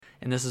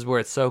And this is where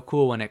it's so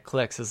cool when it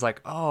clicks. It's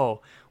like, oh,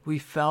 we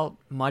felt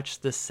much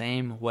the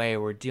same way.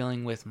 We're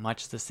dealing with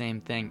much the same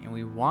thing, and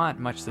we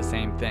want much the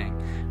same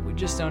thing. We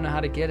just don't know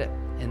how to get it.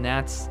 And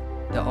that's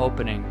the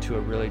opening to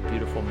a really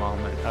beautiful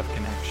moment of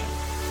connection.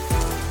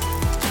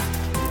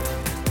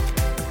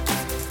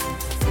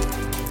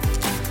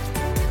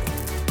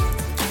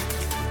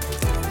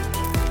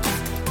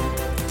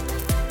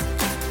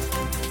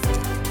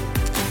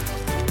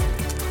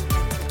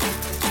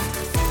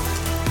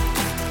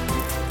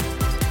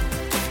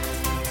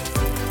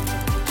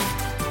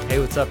 Hey,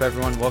 what's up,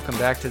 everyone? Welcome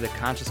back to the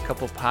Conscious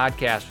Couple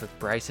Podcast with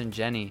Bryce and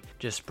Jenny.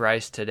 Just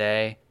Bryce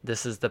today.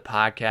 This is the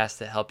podcast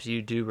that helps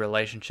you do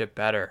relationship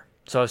better.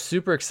 So I was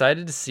super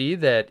excited to see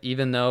that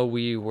even though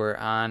we were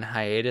on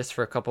hiatus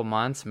for a couple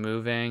months,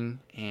 moving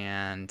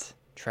and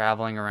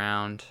traveling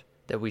around,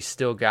 that we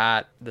still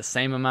got the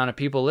same amount of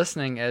people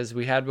listening as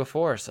we had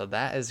before. So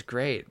that is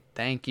great.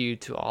 Thank you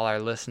to all our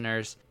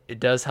listeners. It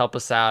does help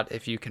us out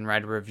if you can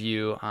write a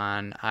review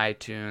on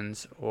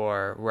iTunes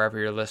or wherever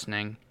you're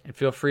listening. And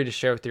feel free to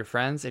share with your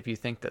friends if you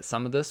think that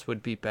some of this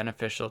would be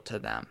beneficial to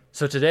them.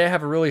 So today I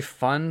have a really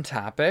fun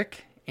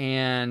topic,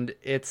 and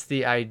it's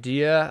the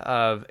idea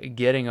of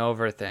getting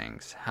over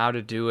things, how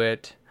to do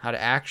it, how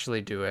to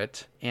actually do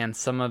it, and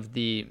some of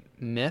the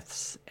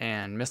myths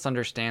and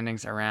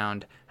misunderstandings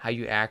around how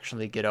you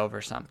actually get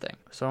over something.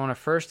 So I want to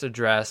first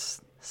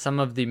address some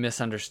of the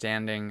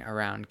misunderstanding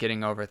around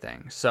getting over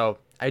things. So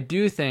I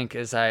do think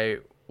as I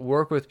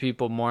work with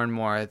people more and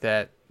more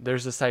that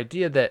there's this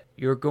idea that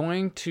you're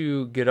going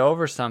to get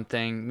over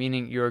something,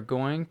 meaning you're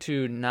going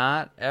to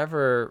not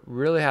ever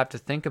really have to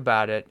think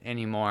about it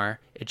anymore.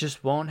 It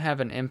just won't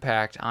have an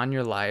impact on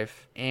your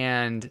life.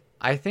 And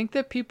I think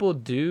that people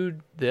do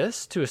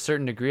this to a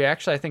certain degree.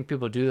 Actually, I think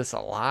people do this a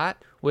lot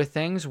with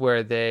things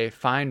where they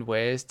find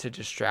ways to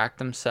distract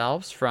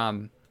themselves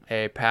from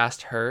a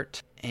past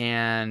hurt,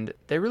 and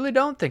they really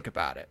don't think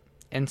about it.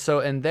 And so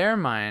in their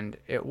mind,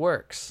 it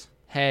works.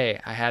 Hey,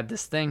 I had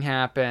this thing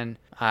happen.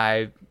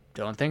 I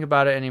don't think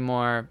about it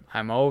anymore.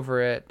 I'm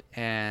over it.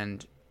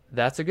 And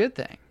that's a good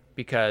thing,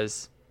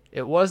 because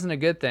it wasn't a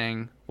good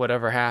thing,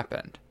 whatever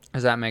happened.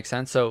 Does that make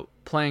sense? So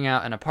playing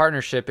out in a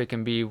partnership, it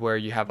can be where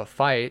you have a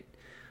fight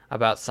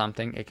about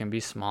something. It can be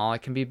small,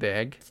 it can be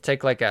big. Let's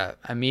take like a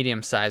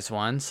medium-sized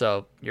one.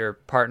 So your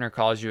partner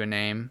calls you a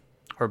name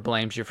or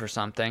blames you for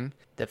something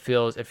that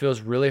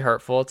feels really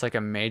hurtful. It's like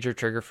a major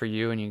trigger for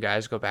you, and you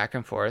guys go back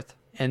and forth.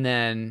 And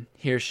then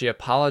he or she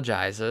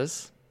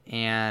apologizes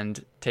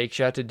and takes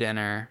you out to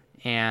dinner,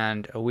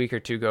 and a week or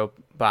two go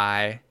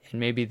by, and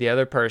maybe the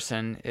other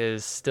person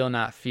is still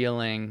not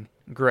feeling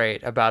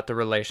great about the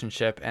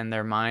relationship, and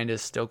their mind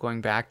is still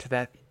going back to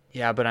that,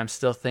 yeah, but I'm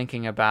still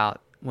thinking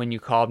about when you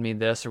called me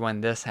this or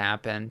when this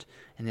happened.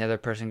 And the other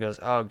person goes,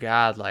 oh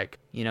God, like,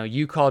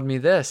 you called me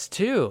this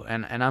too,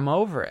 and I'm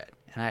over it.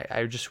 And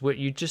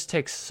you just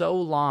take so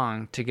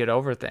long to get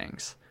over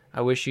things.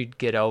 I wish you'd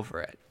get over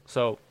it.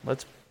 So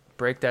let's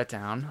break that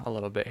down a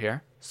little bit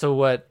here. So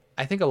what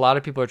I think a lot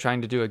of people are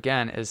trying to do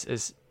again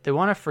is they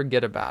want to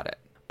forget about it.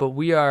 But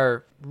we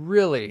are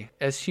really,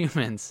 as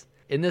humans,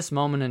 in this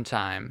moment in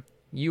time,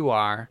 you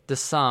are the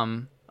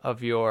sum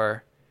of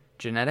your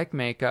genetic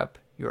makeup,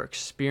 your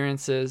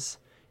experiences,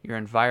 your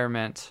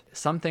environment.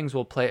 Some things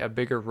will play a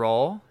bigger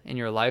role in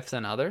your life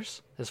than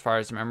others as far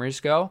as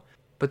memories go.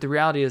 But the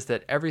reality is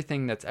that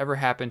everything that's ever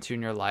happened to you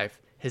in your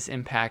life has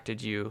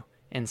impacted you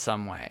in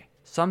some way.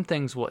 Some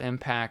things will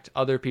impact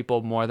other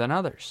people more than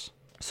others.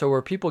 So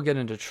where people get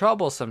into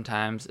trouble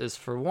sometimes is,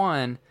 for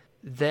one,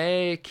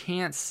 they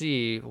can't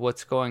see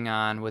what's going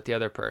on with the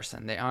other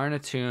person. They aren't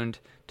attuned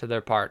to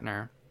their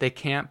partner. They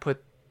can't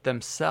put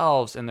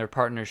themselves in their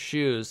partner's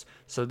shoes.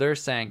 So they're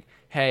saying,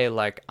 hey,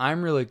 like,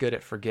 I'm really good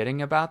at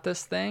forgetting about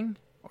this thing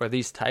or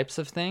these types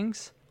of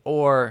things.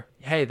 Or,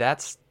 hey,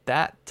 that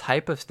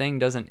type of thing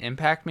doesn't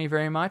impact me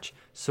very much,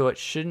 so it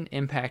shouldn't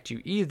impact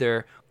you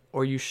either,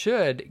 or you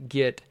should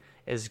get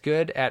as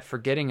good at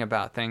forgetting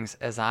about things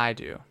as I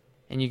do.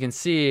 And you can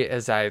see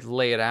as I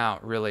lay it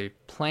out really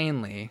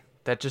plainly,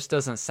 that just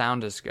doesn't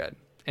sound as good.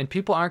 And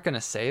people aren't going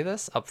to say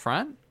this up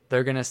front.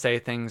 They're going to say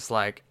things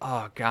like,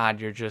 oh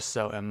God, you're just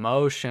so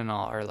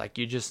emotional, or like,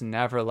 you just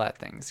never let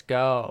things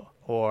go.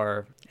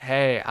 Or,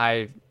 hey,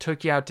 I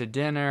took you out to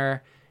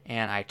dinner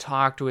and I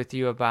talked with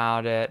you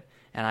about it,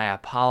 and I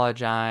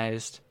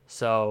apologized,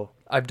 so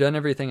I've done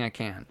everything I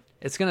can.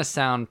 It's going to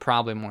sound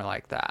probably more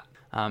like that.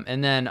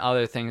 And then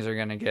other things are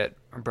going to get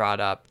brought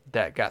up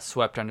that got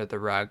swept under the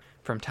rug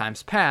from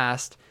times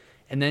past,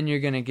 and then you're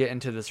going to get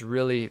into this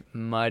really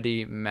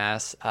muddy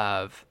mess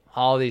of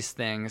all these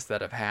things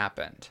that have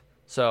happened.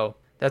 So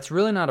that's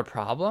really not a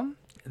problem.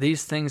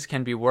 These things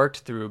can be worked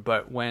through,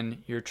 but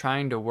when you're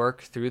trying to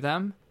work through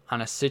them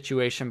on a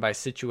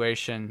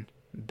situation-by-situation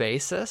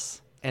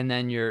basis, and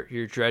then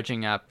you're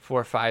dredging up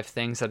 4 or 5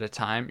 things at a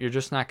time, you're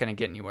just not going to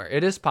get anywhere.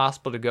 It is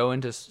possible to go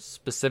into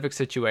specific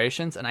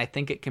situations, and I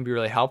think it can be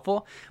really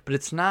helpful, but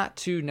it's not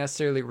to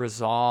necessarily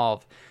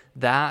resolve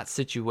that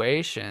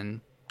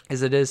situation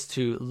as it is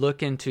to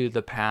look into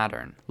the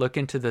pattern, look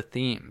into the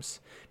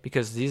themes,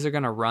 because these are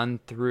going to run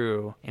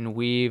through and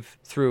weave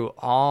through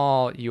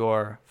all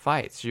your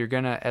fights. You're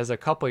going to, as a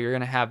couple, you're going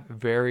to have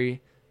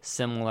very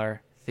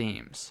similar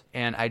themes.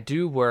 And I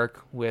do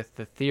work with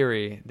the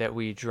theory that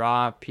we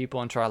draw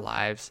people into our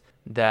lives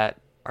that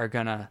are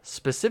going to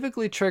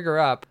specifically trigger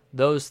up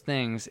those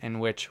things in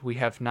which we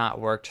have not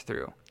worked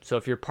through. So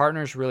if your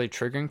partner's really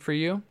triggering for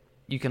you,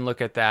 you can look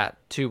at that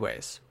two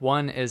ways.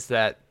 One is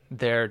that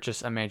they're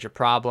just a major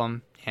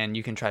problem and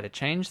you can try to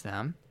change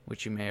them,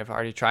 which you may have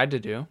already tried to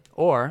do.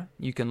 Or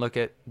you can look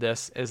at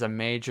this as a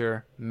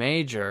major,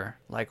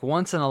 like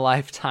once in a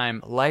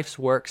lifetime, life's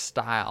work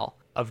style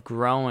of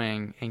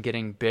growing and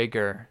getting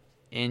bigger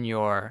in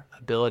your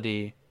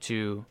ability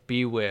to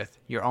be with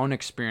your own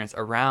experience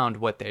around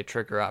what they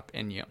trigger up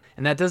in you.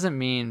 And that doesn't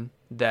mean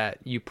that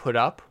you put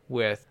up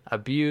with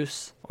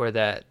abuse or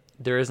that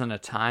there isn't a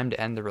time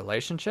to end the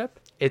relationship.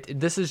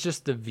 This is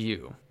just the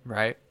view,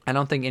 right? I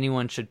don't think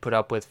anyone should put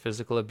up with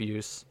physical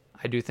abuse.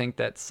 I do think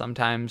that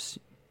sometimes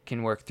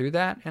can work through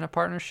that in a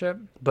partnership,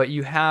 but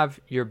you have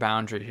your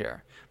boundary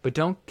here. But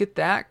don't get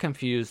that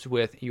confused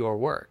with your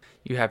work.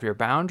 You have your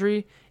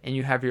boundary and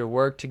you have your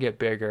work to get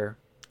bigger.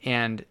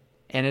 And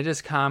it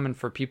is common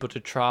for people to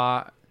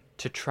try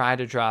to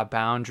draw a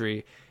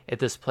boundary at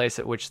this place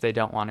at which they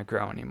don't want to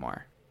grow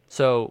anymore.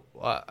 So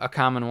a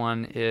common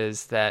one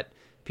is that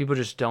people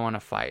just don't want to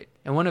fight.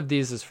 And one of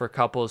these is for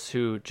couples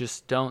who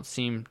just don't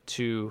seem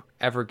to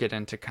ever get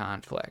into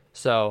conflict.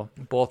 So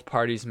both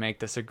parties make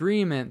this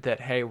agreement that,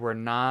 hey, we're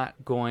not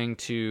going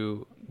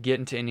to get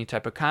into any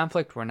type of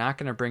conflict. We're not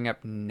going to bring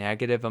up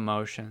negative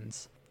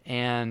emotions.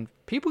 And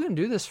people can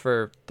do this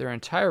for their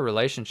entire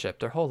relationship,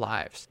 their whole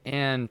lives.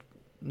 And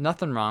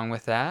nothing wrong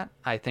with that.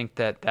 I think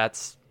that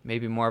that's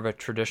maybe more of a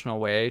traditional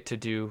way to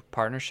do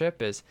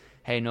partnership is,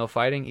 hey, no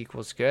fighting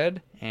equals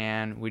good.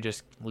 And we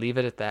just leave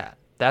it at that.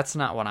 That's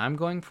not what I'm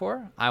going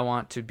for. I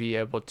want to be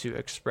able to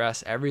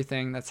express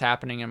everything that's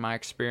happening in my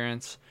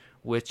experience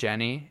with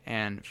Jenny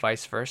and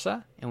vice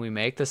versa. And we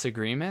make this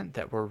agreement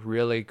that we're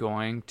really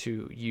going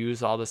to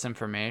use all this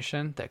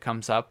information that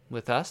comes up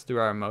with us through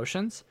our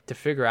emotions to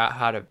figure out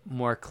how to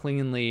more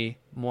cleanly,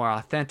 more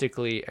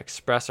authentically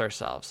express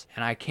ourselves.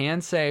 And I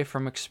can say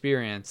from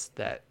experience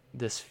that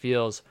this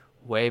feels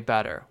way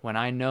better. When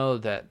I know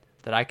that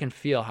I can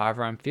feel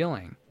however I'm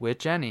feeling with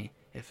Jenny,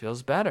 it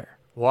feels better.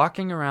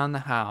 Walking around the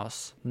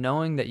house,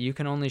 knowing that you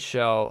can only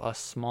show a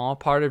small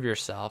part of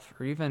yourself,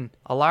 or even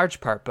a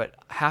large part, but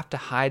have to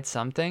hide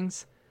some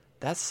things,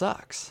 that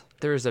sucks.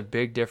 There is a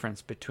big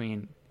difference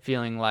between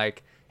feeling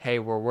like, hey,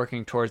 we're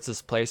working towards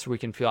this place where we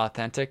can feel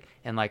authentic,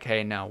 and like,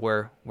 hey, no,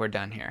 we're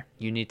done here.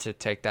 You need to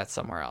take that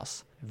somewhere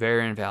else.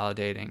 Very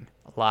invalidating.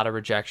 A lot of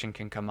rejection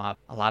can come up,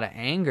 a lot of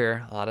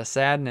anger, a lot of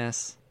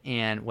sadness,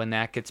 and when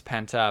that gets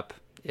pent up,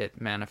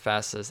 it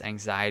manifests as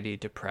anxiety,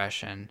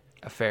 depression,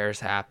 affairs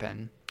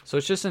happen. So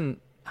it's just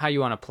in how you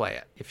want to play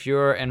it.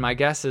 And my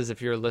guess is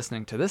if you're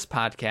listening to this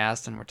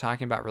podcast and we're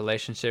talking about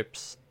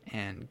relationships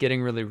and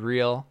getting really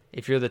real,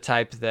 if you're the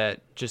type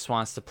that just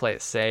wants to play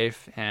it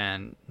safe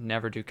and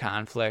never do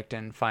conflict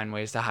and find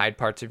ways to hide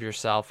parts of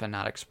yourself and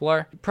not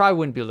explore, you probably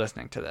wouldn't be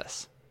listening to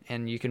this.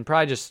 And you can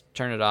probably just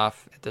turn it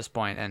off at this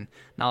point and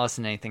not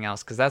listen to anything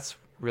else, because that's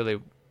really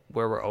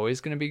where we're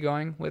always going to be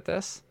going with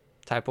this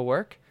type of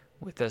work,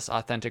 with this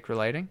authentic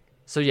relating.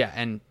 So yeah,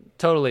 and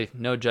totally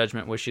no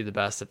judgment, wish you the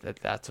best if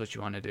that's what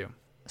you want to do.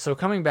 So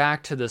coming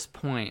back to this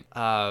point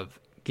of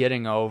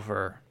getting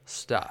over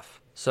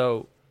stuff.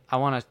 So I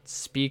want to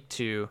speak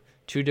to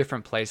two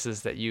different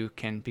places that you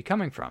can be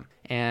coming from.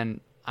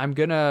 And I'm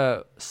going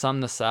to sum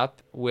this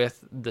up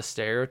with the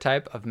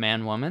stereotype of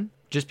man-woman,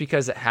 just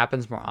because it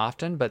happens more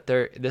often, but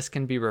this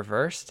can be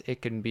reversed. You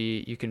can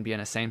be in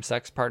a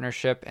same-sex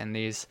partnership and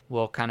these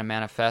will kind of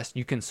manifest.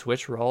 You can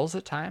switch roles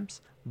at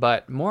times.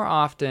 But more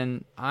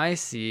often, I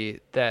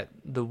see that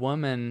the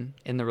woman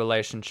in the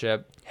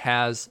relationship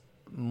has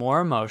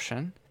more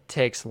emotion,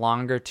 takes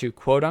longer to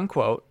quote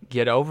unquote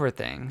get over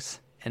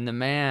things, and the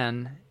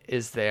man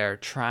is there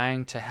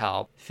trying to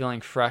help, feeling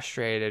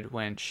frustrated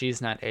when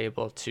she's not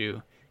able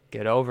to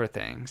get over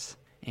things,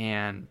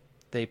 and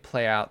they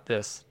play out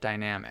this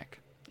dynamic.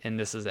 And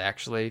this is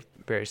actually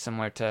very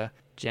similar to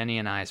Jenny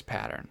and I's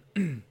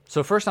pattern.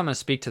 So first I'm going to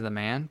speak to the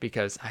man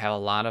because I have a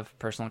lot of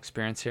personal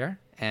experience here.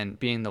 And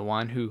being the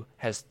one who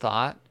has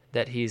thought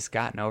that he's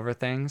gotten over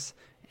things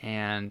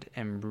and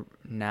am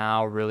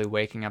now really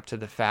waking up to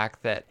the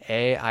fact that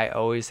A, I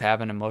always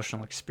have an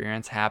emotional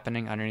experience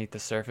happening underneath the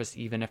surface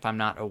even if I'm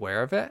not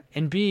aware of it.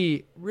 And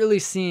B, really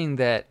seeing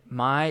that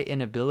my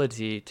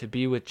inability to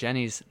be with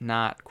Jenny's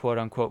not quote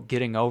unquote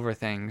getting over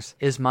things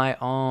is my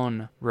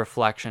own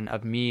reflection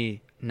of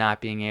me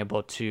not being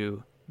able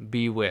to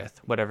be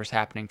with whatever's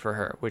happening for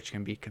her, which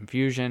can be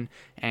confusion,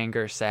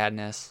 anger,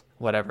 sadness,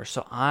 whatever.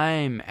 So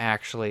I'm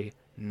actually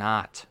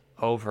not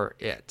over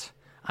it.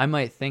 I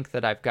might think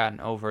that I've gotten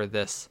over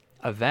this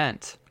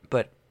event,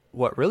 but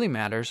what really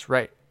matters,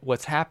 right,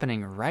 what's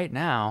happening right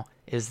now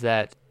is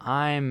that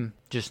I'm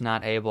just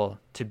not able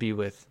to be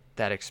with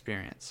that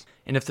experience.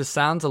 And if this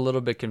sounds a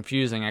little bit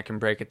confusing, I can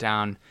break it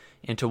down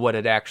into what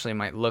it actually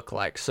might look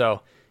like.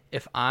 So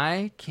if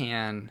I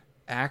can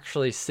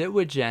actually sit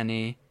with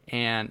Jenny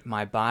and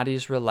my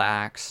body's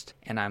relaxed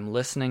and I'm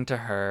listening to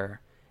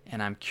her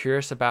and I'm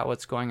curious about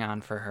what's going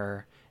on for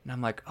her, and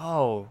I'm like,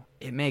 oh,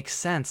 it makes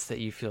sense that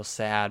you feel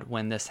sad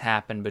when this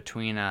happened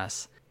between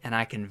us, and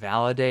I can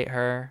validate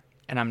her,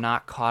 and I'm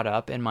not caught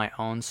up in my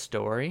own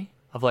story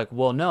of like,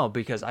 well, no,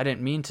 because I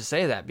didn't mean to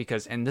say that,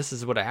 because, and this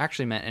is what I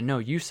actually meant, and no,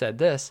 you said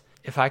this.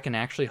 If I can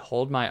actually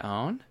hold my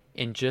own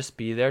and just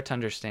be there to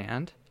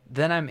understand,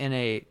 then I'm in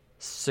a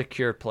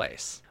secure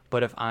place.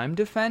 But if I'm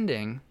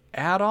defending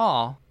at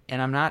all,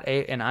 and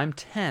and I'm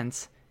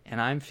tense,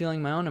 and I'm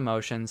feeling my own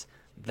emotions,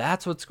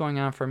 that's what's going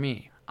on for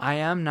me. I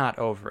am not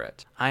over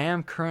it. I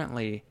am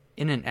currently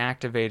in an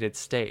activated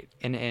state,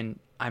 and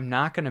I'm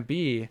not going to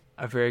be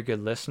a very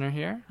good listener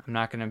here. I'm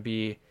not going to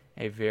be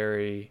a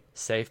very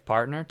safe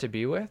partner to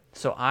be with.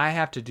 So I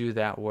have to do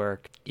that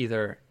work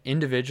either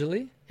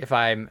individually, if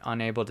I'm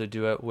unable to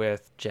do it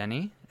with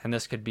Jenny, and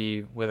this could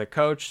be with a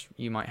coach.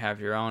 You might have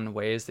your own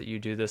ways that you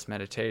do this: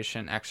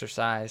 meditation,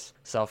 exercise,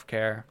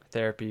 self-care,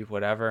 therapy,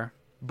 whatever.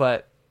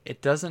 But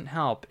it doesn't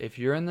help if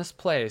you're in this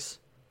place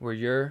where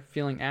you're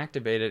feeling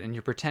activated and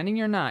you're pretending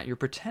you're not. You're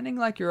pretending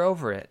like you're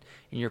over it,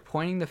 and you're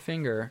pointing the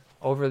finger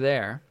over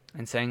there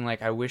and saying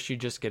like, I wish you'd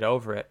just get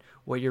over it.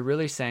 What you're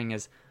really saying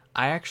is,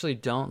 I actually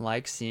don't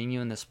like seeing you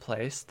in this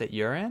place that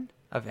you're in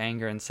of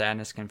anger and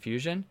sadness,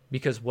 confusion,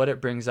 because what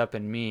it brings up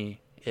in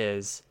me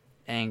is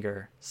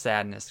anger,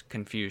 sadness,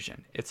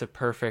 confusion. It's a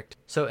perfect.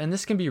 So, and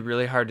this can be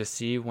really hard to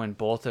see when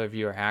both of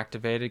you are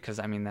activated, because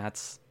I mean,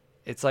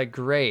 it's like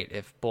great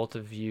if both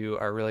of you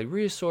are really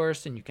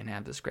resourced and you can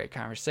have this great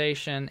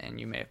conversation and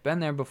you may have been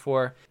there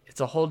before.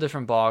 It's a whole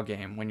different ball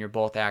game when you're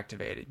both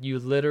activated. You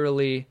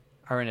literally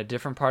are in a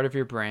different part of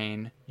your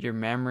brain. Your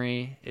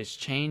memory is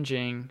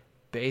changing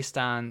based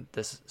on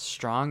this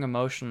strong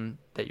emotion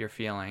that you're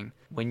feeling.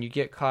 When you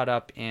get caught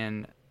up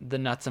in the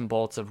nuts and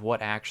bolts of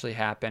what actually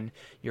happened,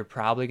 you're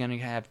probably going to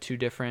have two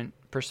different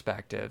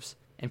perspectives.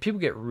 And people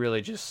get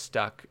really just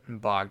stuck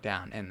and bogged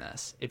down in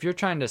this. If you're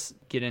trying to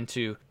get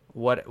into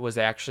what was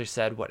actually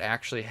said, what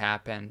actually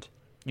happened,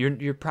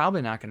 you're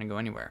probably not going to go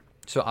anywhere.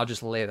 So I'll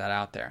just lay that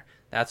out there.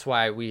 That's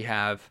why we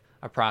have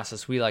a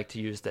process we like to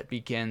use that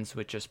begins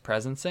with just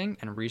presencing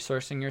and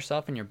resourcing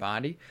yourself and your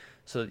body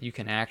so that you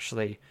can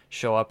actually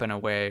show up in a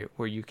way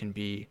where you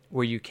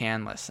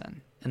can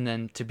listen. And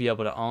then to be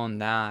able to own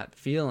that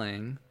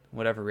feeling,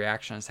 whatever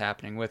reaction is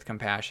happening, with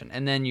compassion.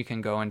 And then you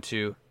can go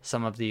into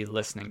some of the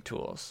listening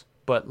tools.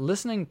 But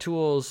listening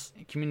tools,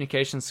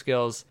 communication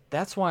skills,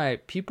 that's why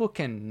people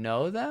can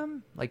know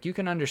them, like you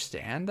can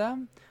understand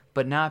them,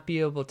 but not be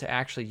able to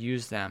actually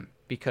use them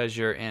because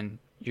you're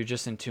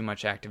just in too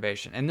much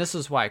activation. And this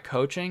is why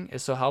coaching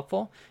is so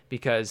helpful,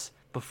 because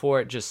before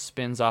it just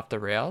spins off the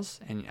rails,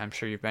 and I'm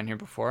sure you've been here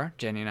before,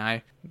 Jenny and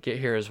I get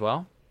here as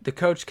well, the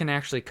coach can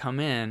actually come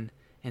in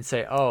and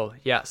say, oh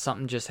yeah,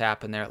 something just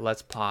happened there.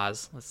 Let's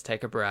pause. Let's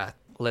take a breath.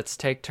 Let's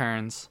take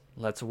turns.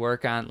 Let's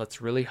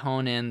really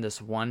hone in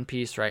this one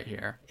piece right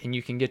here. And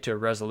you can get to a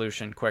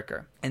resolution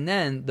quicker. And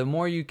then the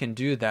more you can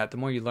do that, the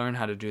more you learn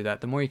how to do that,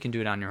 the more you can do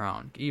it on your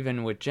own.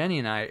 Even with Jenny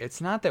and I, it's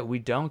not that we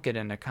don't get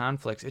into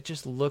conflicts. It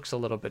just looks a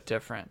little bit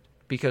different,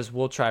 because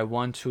we'll try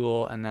one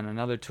tool and then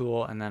another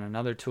tool and then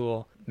another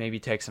tool, maybe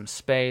take some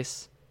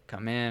space,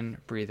 come in,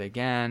 breathe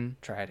again,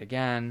 try it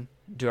again,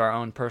 do our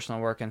own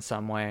personal work in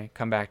some way,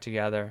 come back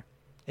together.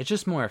 It's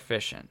just more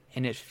efficient,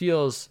 and it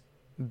feels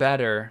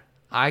better,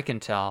 I can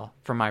tell,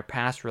 from my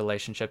past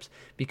relationships,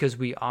 because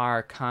we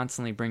are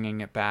constantly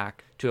bringing it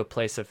back to a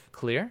place of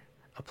clear,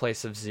 a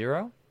place of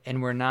zero,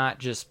 and we're not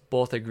just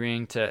both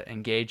agreeing to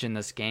engage in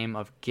this game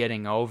of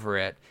getting over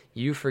it.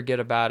 You forget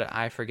about it,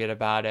 I forget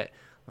about it.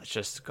 Let's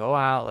just go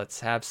out,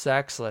 let's have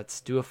sex, let's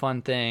do a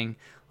fun thing,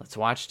 let's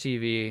watch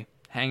TV,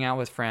 hang out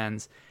with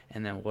friends,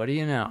 and then what do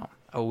you know?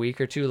 A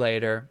week or two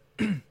later,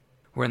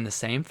 we're in the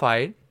same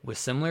fight with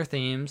similar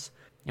themes,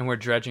 and we're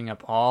dredging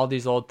up all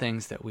these old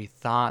things that we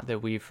thought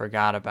that we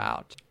forgot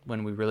about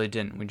when we really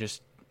didn't.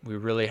 We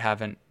really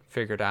haven't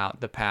figured out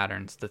the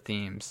patterns, the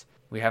themes.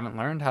 We haven't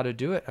learned how to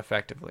do it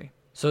effectively.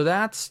 So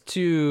that's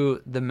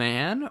to the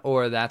man,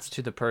 or that's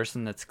to the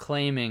person that's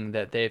claiming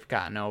that they've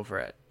gotten over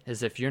it.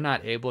 Is if you're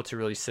not able to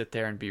really sit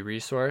there and be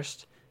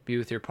resourced, be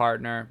with your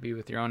partner, be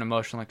with your own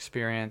emotional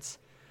experience,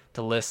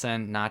 to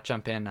listen, not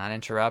jump in, not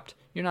interrupt,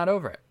 you're not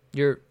over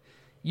it.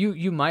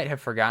 You might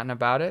have forgotten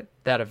about it,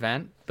 that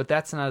event, but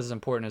that's not as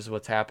important as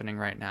what's happening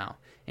right now.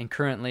 And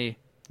currently,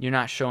 you're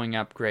not showing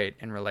up great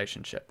in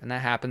relationship. And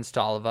that happens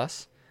to all of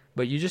us.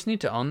 But you just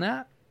need to own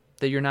that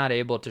you're not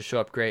able to show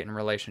up great in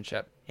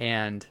relationship.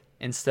 And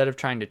instead of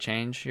trying to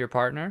change your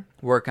partner,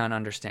 work on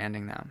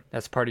understanding them.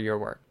 That's part of your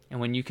work. And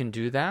when you can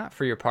do that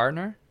for your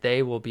partner,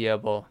 they will be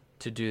able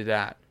to do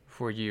that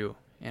for you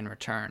in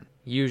return.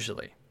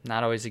 Usually.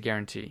 Not always a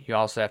guarantee. You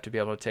also have to be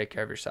able to take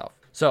care of yourself.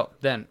 So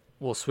then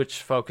we'll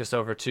switch focus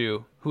over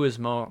to who is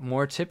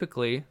more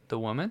typically the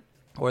woman,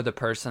 or the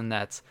person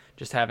that's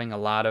just having a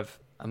lot of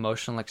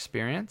emotional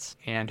experience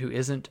and who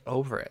isn't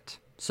over it.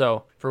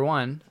 So for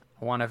one,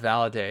 I want to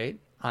validate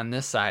on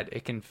this side,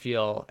 it can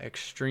feel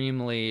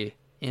extremely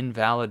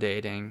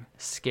invalidating,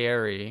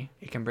 scary.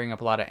 It can bring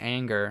up a lot of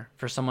anger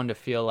for someone to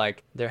feel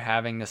like they're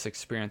having this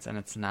experience and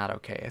it's not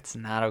okay. It's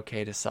not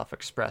okay to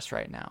self-express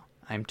right now.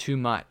 I'm too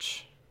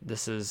much.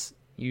 This is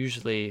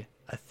usually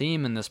a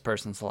theme in this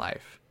person's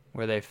life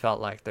where they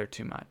felt like they're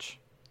too much.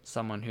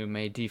 Someone who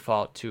may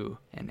default to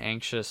an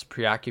anxious,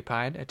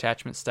 preoccupied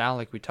attachment style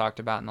like we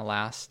talked about in the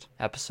last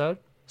episode.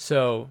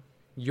 So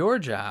your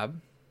job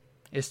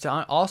is to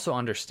also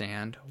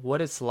understand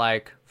what it's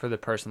like for the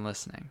person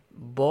listening.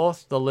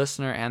 Both the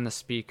listener and the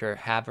speaker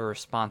have a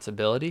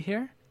responsibility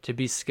here to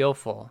be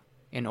skillful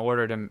in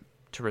order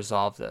to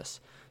resolve this.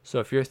 So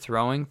if you're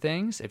throwing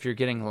things, if you're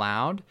getting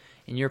loud,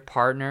 and your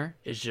partner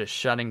is just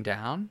shutting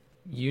down,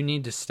 you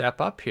need to step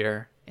up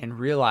here and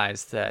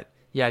realize that,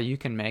 yeah, you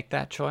can make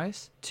that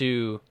choice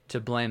to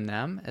blame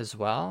them as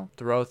well,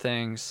 throw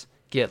things,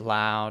 get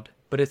loud,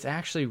 but it's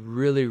actually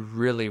really,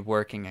 really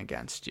working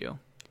against you.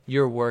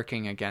 You're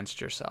working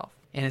against yourself.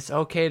 And it's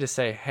okay to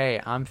say,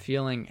 hey, I'm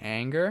feeling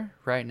anger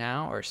right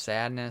now or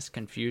sadness,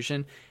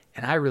 confusion,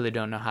 and I really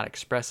don't know how to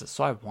express it.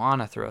 So I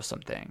want to throw some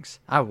things.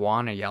 I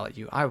want to yell at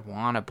you. I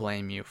want to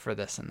blame you for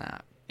this and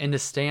that. And to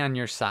stay on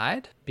your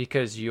side,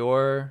 because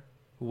your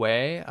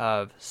way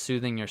of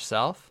soothing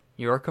yourself,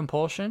 your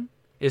compulsion,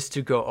 is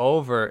to go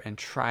over and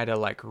try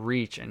to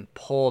reach and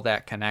pull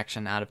that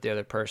connection out of the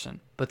other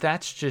person. But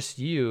that's just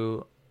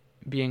you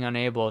being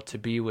unable to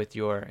be with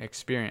your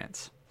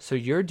experience. So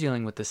you're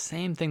dealing with the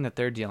same thing that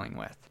they're dealing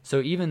with.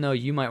 So even though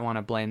you might want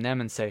to blame them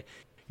and say,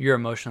 you're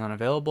emotionally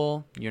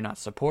unavailable, you're not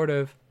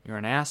supportive, you're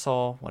an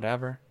asshole,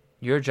 whatever,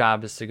 your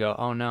job is to go,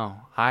 oh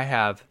no, I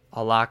have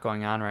a lot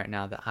going on right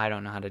now that I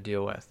don't know how to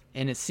deal with.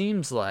 And it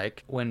seems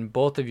like when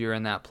both of you are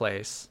in that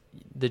place,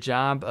 the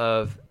job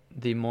of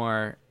the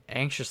more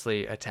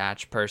anxiously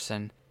attached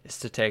person is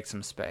to take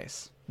some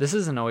space. This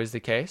isn't always the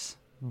case,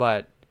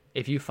 but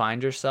if you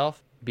find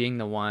yourself being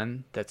the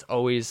one that's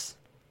always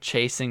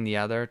chasing the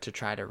other to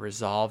try to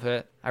resolve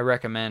it, I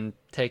recommend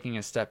taking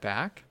a step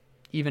back,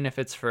 even if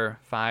it's for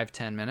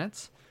 5-10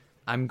 minutes.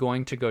 I'm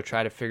going to go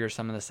try to figure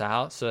some of this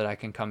out so that I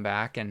can come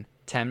back in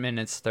 10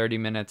 minutes, 30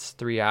 minutes,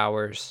 3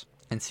 hours,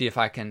 and see if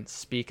I can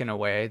speak in a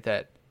way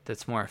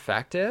that's more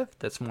effective,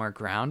 that's more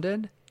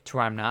grounded, to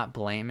where I'm not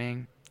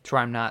blaming, to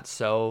where I'm not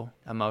so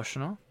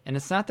emotional. And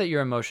it's not that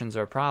your emotions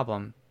are a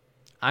problem.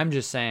 I'm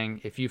just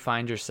saying, if you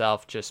find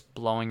yourself just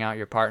blowing out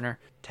your partner,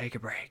 take a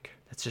break.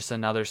 It's just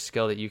another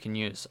skill that you can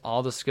use.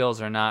 All the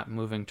skills are not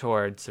moving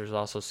towards. There's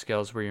also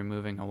skills where you're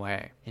moving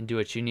away, and do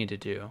what you need to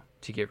do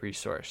to get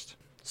resourced.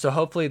 So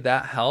hopefully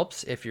that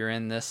helps if you're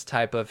in this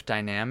type of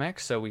dynamic.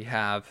 So we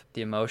have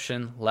the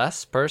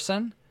emotionless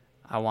person.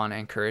 I want to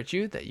encourage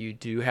you that you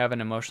do have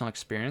an emotional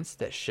experience,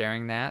 that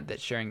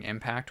sharing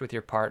impact with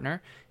your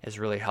partner is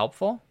really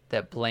helpful,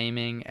 that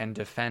blaming and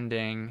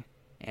defending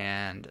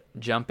and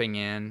jumping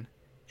in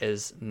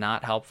is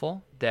not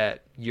helpful,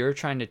 that you're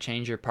trying to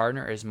change your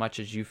partner as much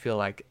as you feel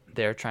like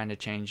they're trying to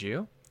change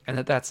you, and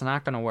that's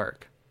not going to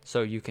work.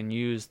 So you can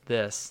use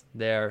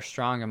their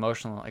strong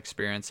emotional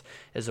experience,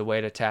 as a way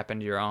to tap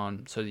into your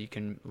own so that you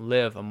can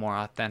live a more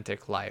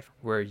authentic life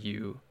where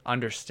you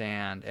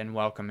understand and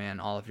welcome in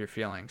all of your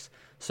feelings.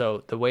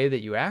 So the way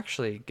that you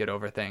actually get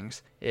over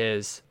things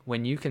is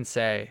when you can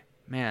say,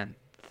 man,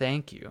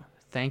 thank you.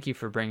 Thank you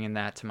for bringing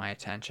that to my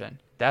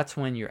attention. That's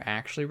when you're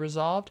actually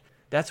resolved.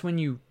 That's when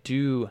you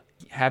do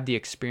have the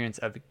experience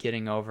of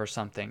getting over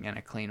something in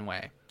a clean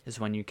way, is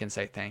when you can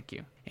say thank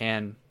you.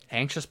 And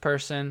anxious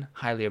person,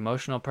 highly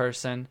emotional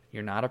person,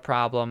 you're not a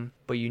problem,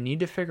 but you need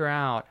to figure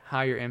out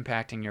how you're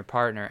impacting your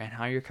partner and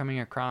how you're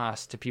coming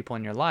across to people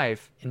in your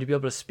life, and to be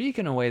able to speak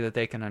in a way that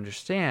they can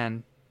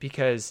understand.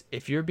 Because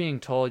if you're being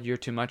told you're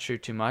too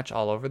much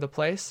all over the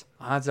place,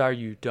 odds are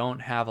you don't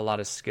have a lot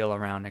of skill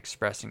around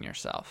expressing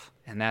yourself.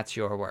 And that's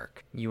your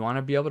work. You want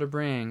to be able to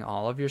bring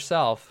all of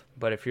yourself,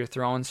 but if you're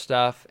throwing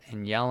stuff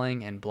and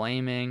yelling and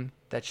blaming,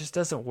 that just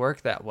doesn't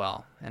work that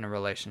well in a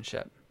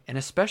relationship. And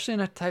especially in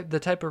the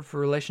type of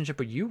relationship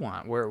that you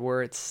want,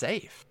 where it's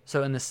safe.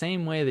 So in the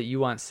same way that you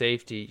want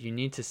safety, you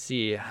need to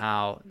see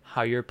how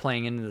you're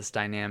playing into this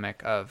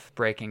dynamic of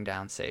breaking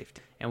down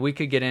safety. And we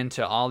could get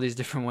into all these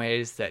different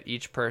ways that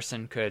each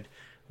person could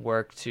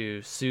work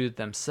to soothe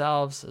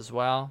themselves as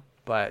well.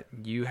 But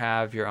you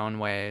have your own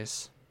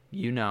ways.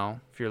 You know,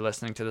 if you're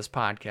listening to this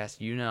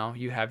podcast, you know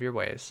you have your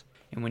ways.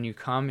 And when you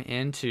come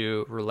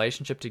into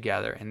relationship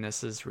together, and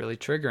this is really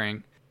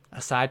triggering,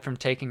 aside from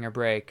taking a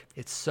break,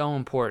 it's so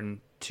important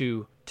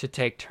to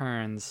take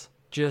turns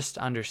just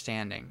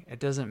understanding. It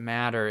doesn't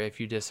matter if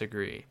you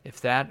disagree.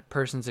 If that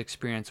person's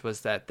experience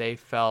was that they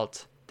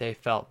felt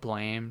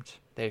blamed,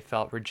 they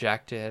felt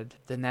rejected,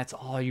 then that's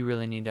all you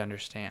really need to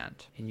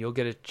understand. And you'll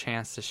get a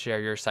chance to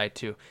share your side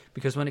too.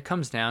 Because when it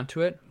comes down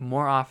to it,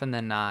 more often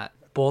than not,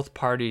 both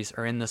parties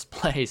are in this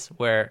place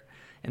where,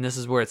 and this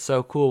is where it's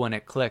so cool when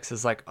it clicks,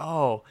 is like,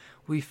 oh,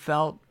 we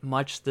felt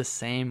much the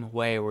same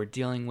way. We're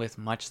dealing with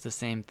much the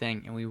same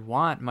thing, and we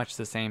want much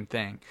the same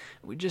thing.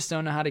 We just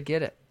don't know how to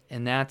get it.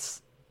 And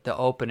that's the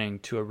opening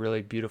to a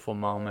really beautiful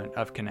moment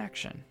of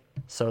connection.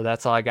 So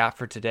that's all I got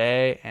for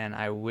today, and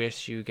I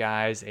wish you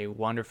guys a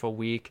wonderful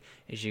week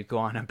as you go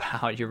on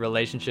about your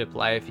relationship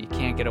life. You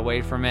can't get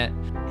away from it.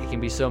 It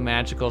can be so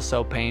magical,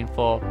 so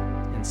painful,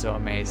 and so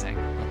amazing.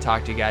 I'll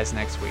talk to you guys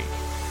next week.